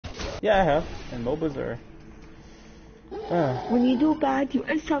Yeah, I have. And MOBAs are... When you do bad, you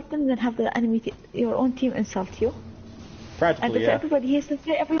insult them, then have the enemy, your own team insult you. Practically, and if yeah. everybody has to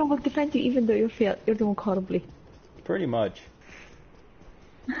say, everyone will defend you even though you're doing horribly. Pretty much.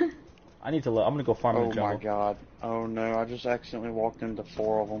 I'm gonna go farm in the jungle. Oh my god. Oh no, I just accidentally walked into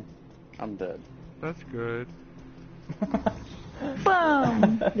 4 of them. I'm dead. That's good.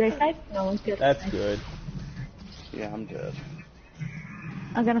 Boom! There's five? No, that's good. Yeah, I'm dead.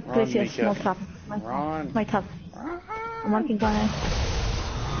 I'm gonna place you a Mika. small trap. My trap. I'm working on it.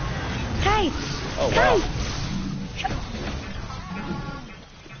 Hey! Oh wow.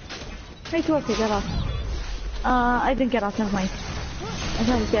 Hey, Torque, get off. I didn't get off, never mind. I'm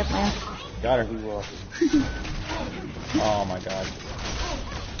trying to get my ass. Got her. Oh my god.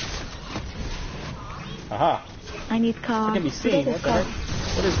 Aha. I need car. I can be seen. What the heck?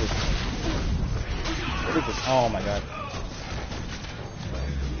 What is this? What is this? Oh my god.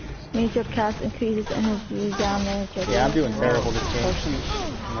 Major cast increases energy damage. Yeah, I'm doing terrible this game.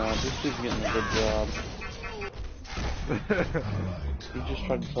 No, this dude's getting a good job. He just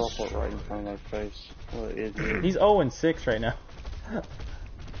tried to teleport right in front of my face. What an idiot. He's 0-6 right now.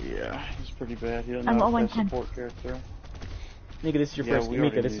 Yeah, he's pretty bad. He doesn't I'm have a 0-10. support character. Mika, this is your first.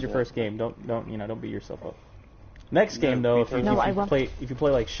 Mika, this is your first game. Don't beat yourself up. Next game though, if you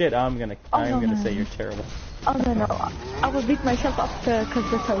play like shit, I'm gonna say you're terrible. Oh no, I will beat myself up because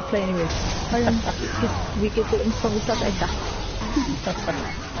that's how we play anyway. We get the info stuff like that.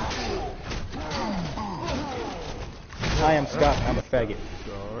 Hi, I'm Scott. I'm a faggot.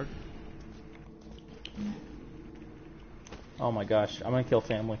 Oh my gosh, I'm gonna kill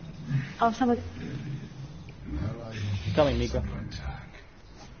family. Oh, somebody. Coming, Mika.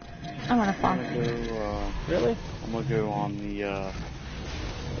 I'm on a farm. Really? I'm gonna go on the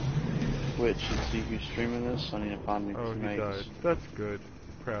Twitch and see who's streaming this. I need to find new teammates. He died. That's good.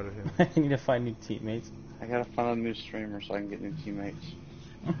 Proud of him. I need to find new teammates. I gotta find a new streamer so I can get new teammates.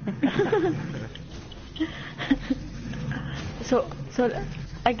 So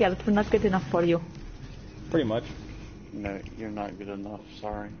I get it. We're not good enough for you. Pretty much. No, you're not good enough.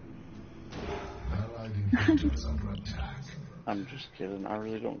 Sorry. I'm just kidding. I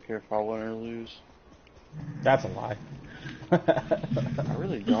really don't care if I win or lose. That's a lie. I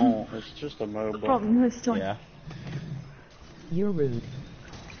really don't. It's just a MOBA. The problem is yeah. You're rude.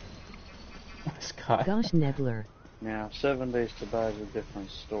 Scott. Gosh, Nebler. Now, 7 Days to Die is a different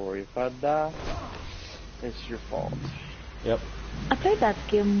story. If I die, it's your fault. Yep. I played that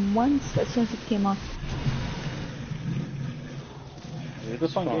game once as soon as it came out.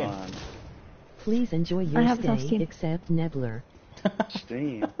 It's fun. Please enjoy your stay, except Nebler.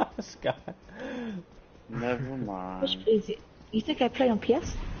 Steam. Scott. Never mind. Which is it? You think I play on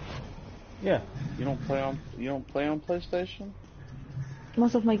PS? Yeah. You don't play on PlayStation?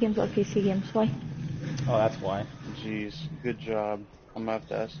 Most of my games are PC games. Why? Oh, that's why. Jeez, good job. I'm gonna have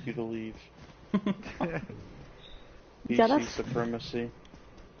to ask you to leave. PC Jealous? supremacy.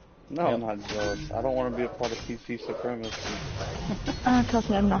 No, I'm not jealous. I don't want to be a part of PC supremacy. Trust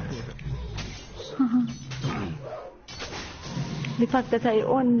me, I'm not. The fact that I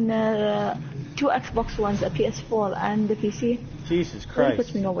own 2 Xbox Ones, a PS4, and the PC. Jesus Really Christ.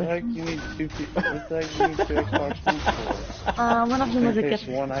 puts me nowhere. What the heck you need what the heck you need 2 Xbox Ones for? One of them was a gift.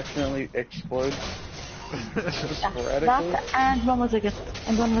 One accidentally explodes. Sporadically? That and one was a gift.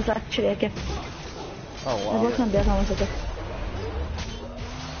 And one was actually a gift. Oh wow. I worked on that, one was a gift.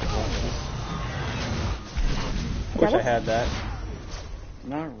 Wish I had that.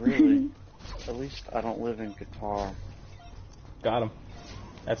 Not really. At least I don't live in Qatar. Got him.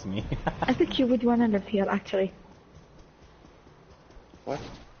 That's me. I think you would want to live here, actually. What?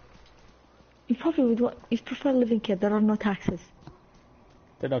 You probably would you'd prefer living here. There are no taxes.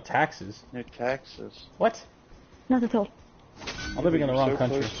 There are no taxes. No taxes. What? Not at all. I'm living in the wrong so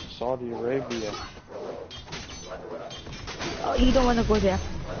country. Close to Saudi Arabia. Oh, you don't want to go there.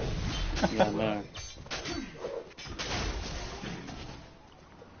 Yeah, no.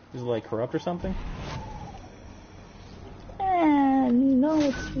 Is it like corrupt or something? No,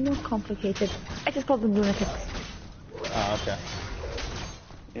 it's more complicated. I just call them lunatics. Oh, okay.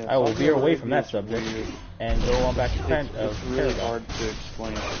 Yeah, I will Saudi veer away Arabia from that is subject weird. and go on back to It's really hard to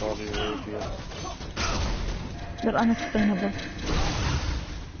explain Saudi Arabia. They're unexplainable.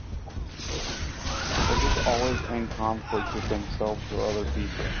 They're just always in conflict with themselves or other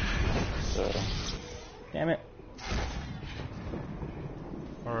people. So. Damn it.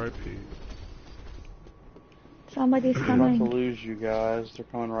 R.I.P. Somebody's We're about to coming. lose you guys. They're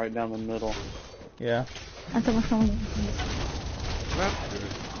coming right down the middle. Yeah. And someone's coming. That's good.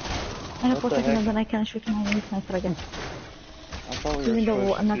 I have What the protection heck? and then I can shoot my sniper again. I'm thought we were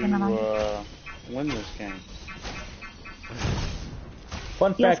supposed to win this game.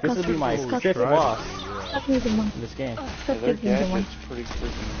 Fun fact, this would be my 5th loss in this game. Yeah, their gadget's pretty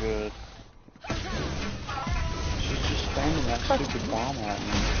freaking good. She's just spamming that stupid bomb at me.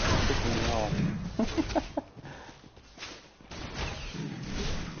 It's freaking me off.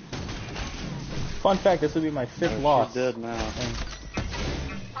 Fun fact, this would be my 5th loss. She's dead now.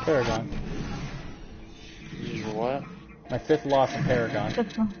 Paragon. This is your what? My 5th loss in Paragon.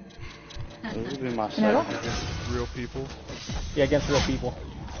 This would be my 2nd. Against real people? Yeah, against real people.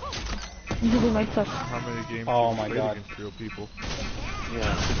 This would be my 1st. How many games oh have you my played god. against real people?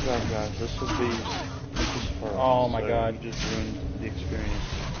 Yeah, good job, guys. This would be first. Oh my god. You just ruined the experience.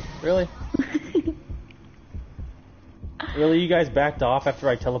 Really? Really? You guys backed off after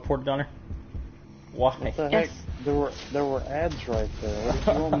I teleported on her? Why? What the heck? There were ads right there. What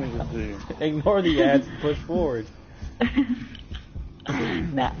do you want me to do? Ignore the ads and push forward.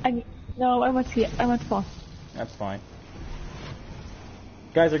 No, I want to see it. I want to fall. That's fine.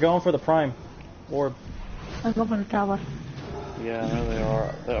 Guys are going for the prime orb. I'm going for the tower. Yeah, I know they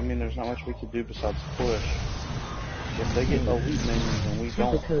are. I mean, there's not much we could do besides push. If they get elite minions and we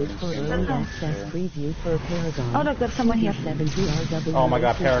don't, the code for early access preview for Paragon. Oh, look, there's someone here. Oh my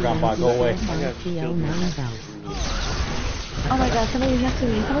god, Paragon bot, go away. Oh my god, somebody next to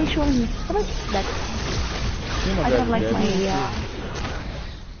me. Somebody showing me. Somebody that. I don't like my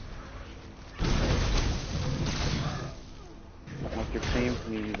like your team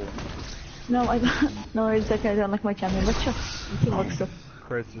neither. No, I don't. No, it's okay. I don't like my champion. But sure, the team works too.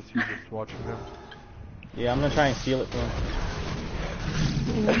 Crisis, you're just watching him. Yeah, I'm gonna try and steal it from him.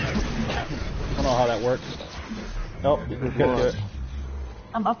 I don't know how that works. Nope, we couldn't do it.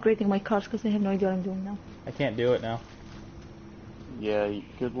 I'm upgrading my cards because I have no idea what I'm doing now. I can't do it now. Yeah,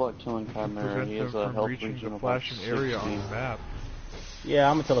 good luck killing Chimera. He has a health reaching region the of flashing like area on the map. Yeah,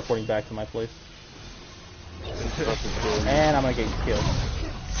 I'm teleporting back to my place. And I'm gonna get killed.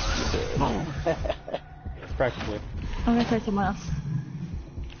 Practically. I'm gonna try someone else.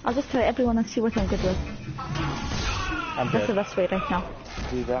 I'll just try everyone and see what I'm good with. That's the best way right now.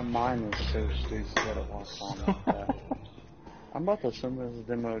 Dude, that mine is so stupid that it wants on like that. I'm about to send this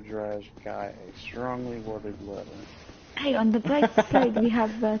demo Dredge guy a strongly worded letter. Hey, on the bright side we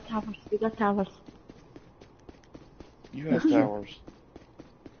have towers. We got towers. You have towers.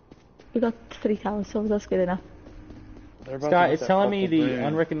 We got 3 towers, so that's good enough. Scott, it's telling me the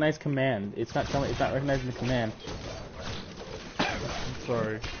unrecognized command. It's not recognizing the command. I'm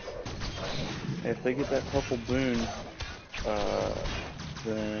sorry. If they get that purple boon,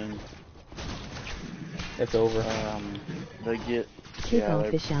 then it's over. They get pretty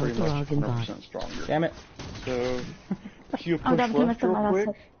much 100% stronger. Damn it! So if you push left real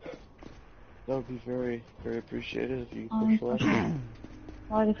quick, that would be very, very appreciated if you push left.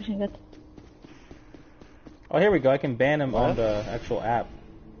 Already pushing it. Oh, here we go. I can ban him on the actual app.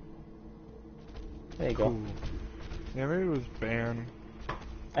 There you go. Ooh. Yeah, maybe it was ban.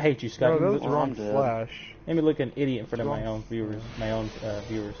 I hate you, Scott. No, that was wrong slash. Made me look an idiot in front of my own viewers.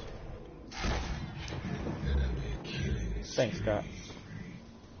 Thanks, Scott.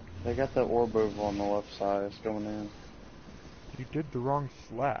 They got that orb over on the left side. It's going in. You did the wrong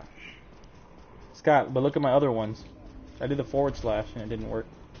slash. Scott, but look at my other ones. I did the / and it didn't work.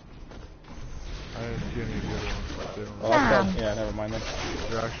 I didn't see any of the other ones. Oh, yeah, never mind then.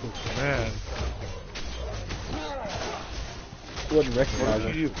 Your actual command. Wouldn't recognize it.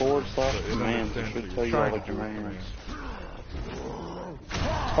 What if you do / commands? It should tell you all the commands.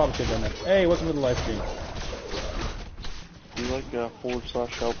 Probably should have done that. Hey, welcome to the live stream. Do you like / help or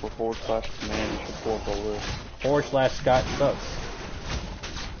 / command? You should pull up a list. / Scott sucks.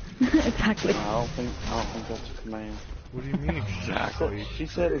 Exactly. No, I don't think that's a command. What do you mean exactly? She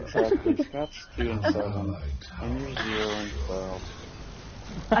said exactly. Scott's 2 and 7, and you're 0 and 12.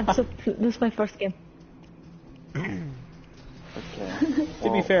 This is my first game. Okay. To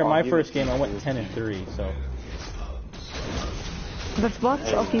be fair, my first game I went 10 and 3, so. There's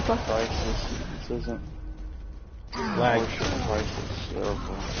bots or people? This isn't. Lag.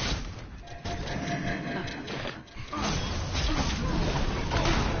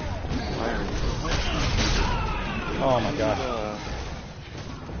 Oh my god.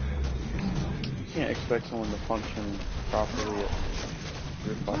 You can't expect someone to function properly at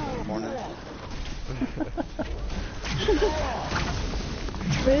 3 o'clock in the morning.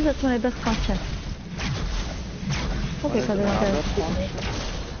 Really, that's when I best function. Okay, because I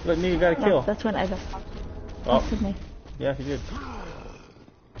don't Look, you got a kill. That's when I best function. Oh. Yeah, he did.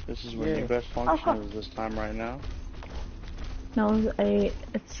 This is when you best function is this time right now? No,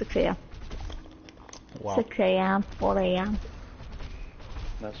 it's 6 a.m. Wow. 6 a.m., 4 a.m.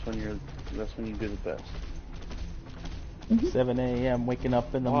 That's when you do the best. 7 a.m. waking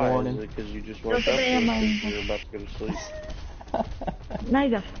up in the Why? morning. Is it because you just woke up or you're about to go to sleep?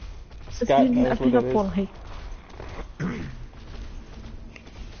 Neither. Scott knows what it is.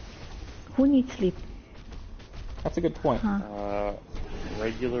 Who needs sleep? That's a good point.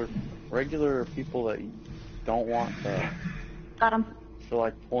 Regular people that don't want to Got him. feel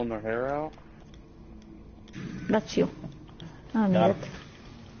like pulling their hair out. That's you. I don't need it.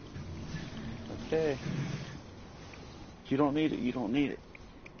 Okay. If you don't need it, you don't need it.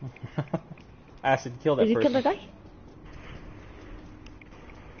 Acid, kill that person. Did you kill the guy?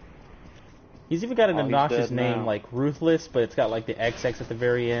 He's even got an obnoxious name like Ruthless, but it's got like the XX at the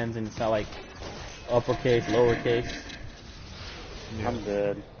very end, and it's not like uppercase, lowercase. Yeah. I'm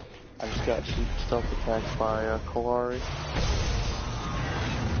dead. I just got stealth attacked by Kalari.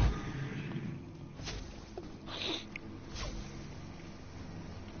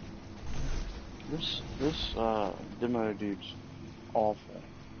 This demo dude's awful.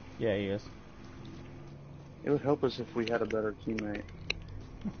 Yeah, he is. It would help us if we had a better teammate.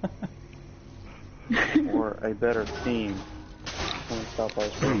 Or a better team. Stop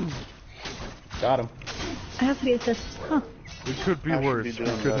us. Got him. I have 3 assists. Huh. It could be worse. We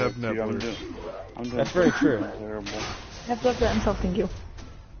could have Nebulars. That's very true. Nebler insulting you.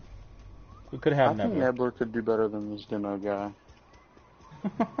 We could have Nebler. I think Nebler could do better than this demo guy.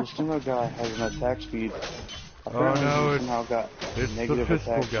 This demo guy has an attack speed. Oh no, it's the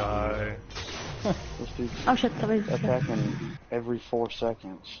pistol guy. This dude's attacking every 4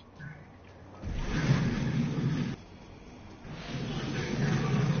 seconds.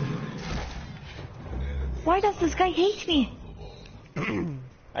 Why does this guy hate me?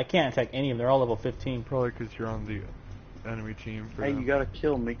 I can't attack any of them. They're all level 15. Probably because you're on the enemy team. Hey, you got a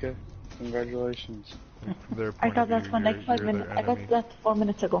kill, Mika. Congratulations. I got that for like 5 minutes. I got that 4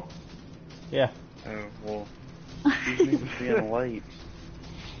 minutes ago. Yeah. Oh, well. These niggas being late.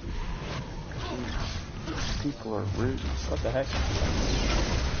 These people are rude. What the heck?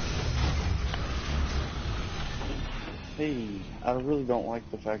 Hey, I really don't like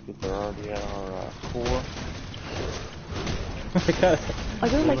the fact that they're already at our core. I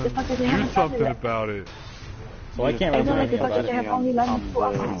don't like the fact that they haven't do something about it. Well, I can't remember anything about it. I don't like the fact that they have only landed 2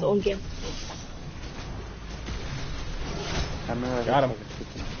 assets all game. Got him.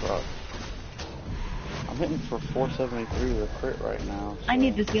 I'm hitting for 473 with a crit right now. So. I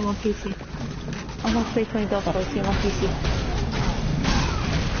need this game on PC. I'm gonna play $20 for this game on PC.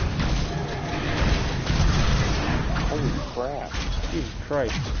 Holy crap. Jesus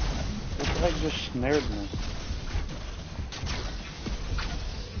Christ. This guy just snared me.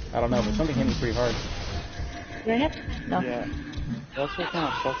 I don't know, but something hit me pretty hard. Did I hit? No. Yeah. That's what kind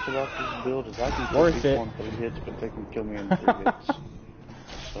of sucks about this build is I can kill people in 3 hits, but they can kill me in 3 hits.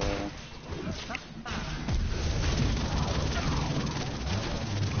 So...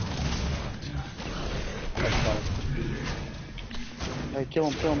 Hey, kill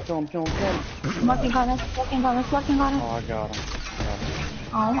him. Working on it. Oh, I got him.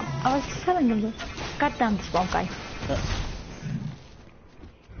 Oh, I was telling him this. Goddamn this bomb guy.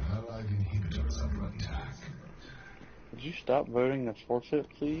 Would you stop voting the forfeit,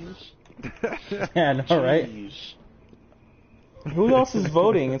 please? Yeah, I know, right? Who else is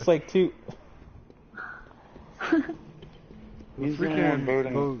voting? It's like 2... He's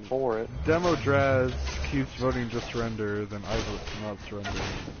voting for it. Demo Draz keeps voting to surrender, then I vote to not surrender.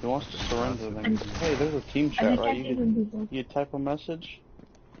 If he wants to surrender, then hey, there's a team chat, right? You type a message.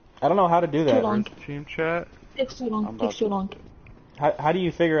 I don't know how to do that. Too long. Team chat? Takes too long. Takes too long. How do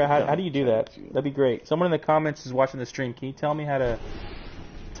you figure out how do you do that? That'd be great. Someone in the comments is watching the stream. Can you tell me how to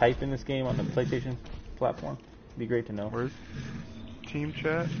type in this game on the PlayStation platform? It'd be great to know. Where's team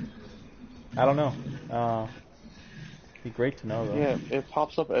chat? I don't know. It'd be great to know though. Yeah, it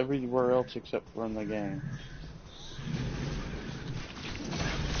pops up everywhere else except for in the game.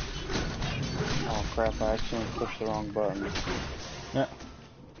 Oh crap! I accidentally pushed the wrong button. Yeah.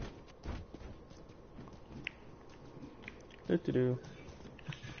 Do.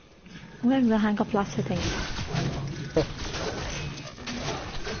 I'm going to hang up last setting.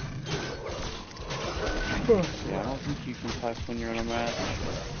 Yeah, I don't think you can type when you're in a match.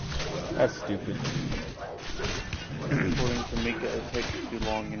 That's stupid. According to Mika, it takes too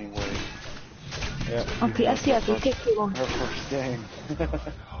long anyway. Yeah. On PS, yes, it will take too long. Her first game.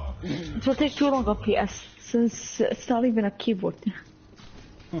 It will take too long on PS, since it's not even a keyboard.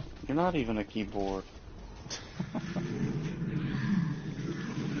 You're not even a keyboard.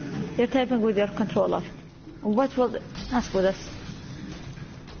 You're typing with your controller. What will ask for this?